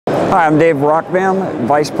Hi, I'm Dave Rockvam,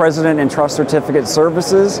 Vice President, Entrust Certificate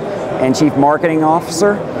Services and Chief Marketing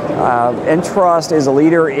Officer. Entrust is a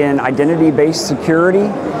leader in identity-based security.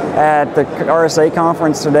 At the RSA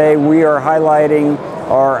conference today, we are highlighting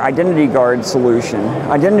our Identity Guard solution.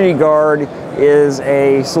 Identity Guard is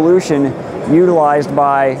a solution utilized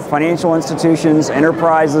by financial institutions,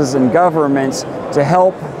 enterprises, and governments to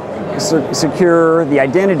help secure the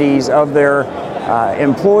identities of their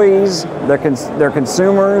employees, their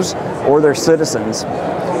consumers, or their citizens.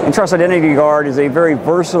 Entrust Identity Guard is a very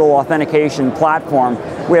versatile authentication platform.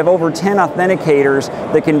 We have over 10 authenticators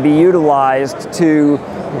that can be utilized to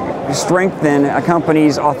strengthen a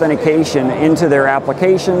company's authentication into their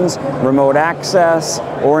applications, remote access,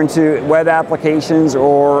 or into web applications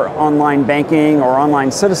or online banking or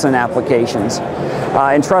online citizen applications.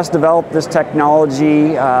 Entrust developed this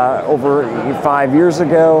technology over 5 years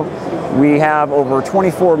ago. We have over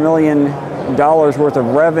 $24 million worth of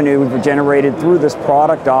revenue we've generated through this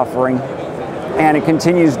product offering, and it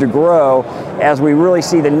continues to grow as we really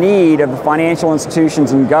see the need of the financial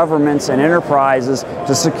institutions and governments and enterprises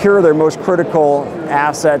to secure their most critical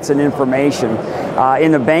assets and information.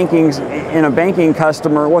 In a banking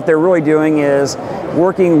customer, what they're really doing is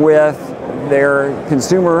working with their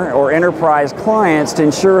consumer or enterprise clients to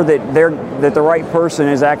ensure that the right person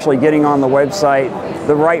is actually getting on the website,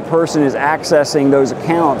 the right person is accessing those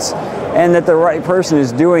accounts, and that the right person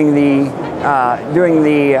is doing the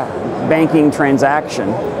banking transaction.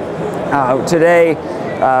 Today,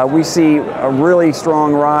 we see a really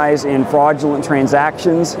strong rise in fraudulent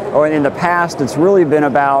transactions. In the past, it's really been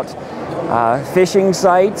about phishing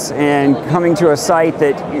sites and coming to a site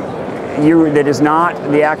that is not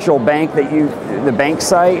the actual bank the bank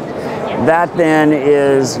site. That then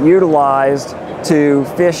is utilized to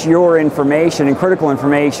phish your information and critical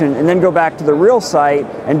information, and then go back to the real site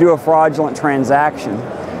and do a fraudulent transaction.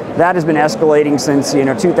 That has been escalating since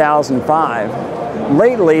 2005.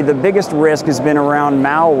 Lately, the biggest risk has been around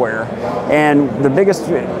malware, and the biggest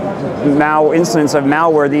instance of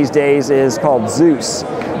malware these days is called Zeus.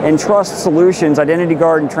 Entrust Solutions, Identity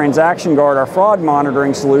Guard and Transaction Guard, our fraud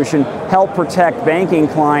monitoring solution, help protect banking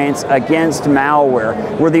clients against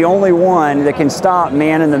malware. We're the only one that can stop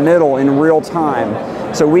man in the middle in real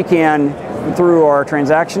time. So we can, through our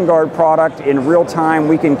Transaction Guard product, in real time,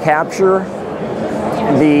 we can capture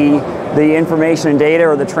the information and data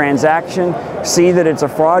or the transaction, see that it's a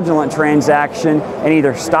fraudulent transaction, and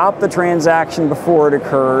either stop the transaction before it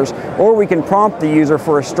occurs, or we can prompt the user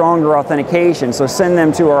for a stronger authentication, so send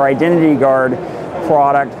them to our Identity Guard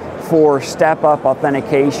product for step-up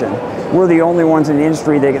authentication. We're the only ones in the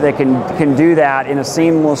industry that can do that in a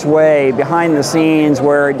seamless way behind the scenes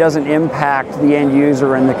where it doesn't impact the end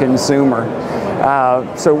user and the consumer.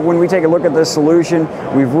 So when we take a look at this solution,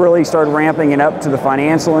 we've really started ramping it up to the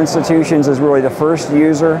financial institutions as really the first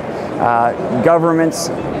user. Governments,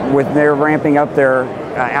 they're ramping up their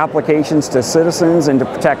applications to citizens and to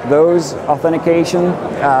protect those authentication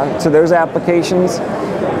to those applications.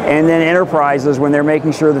 And then enterprises, when they're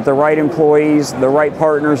making sure that the right employees, the right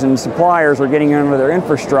partners and suppliers are getting into their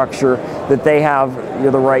infrastructure, that they have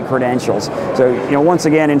the right credentials. So, once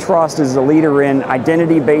again, Entrust is a leader in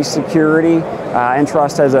identity-based security.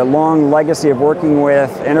 Entrust has a long legacy of working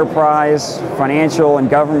with enterprise, financial, and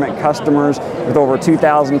government customers. With over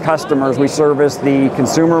 2,000 customers, we service the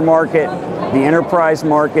consumer market, the enterprise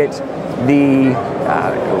market, the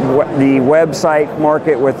website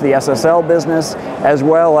market with the SSL business, as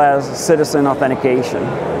well as citizen authentication.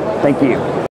 Thank you.